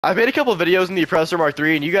I made a couple videos in the Oppressor Mark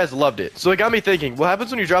III and you guys loved it. So it got me thinking, what happens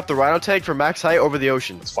when you drop the Rhino tank from max height over the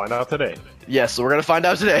ocean? Let's find out today. Yes, so we're gonna find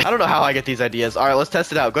out today. I don't know how I get these ideas. All right, let's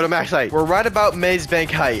test it out. Go to max height. We're right about Maze Bank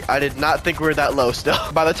height. I did not think we were that low still.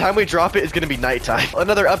 By the time we drop it, it's gonna be nighttime.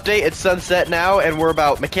 Another update, it's sunset now and we're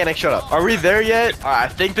about, mechanic, shut up. Are we there yet? All right, I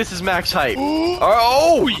think this is max height.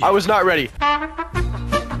 Oh, I was not ready.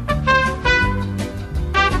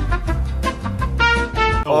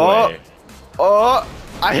 No way. Oh,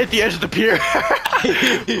 I hit the edge of the pier.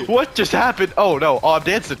 What just happened? Oh no, oh, I'm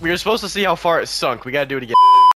dancing. We were supposed to see how far it sunk. We gotta do it again.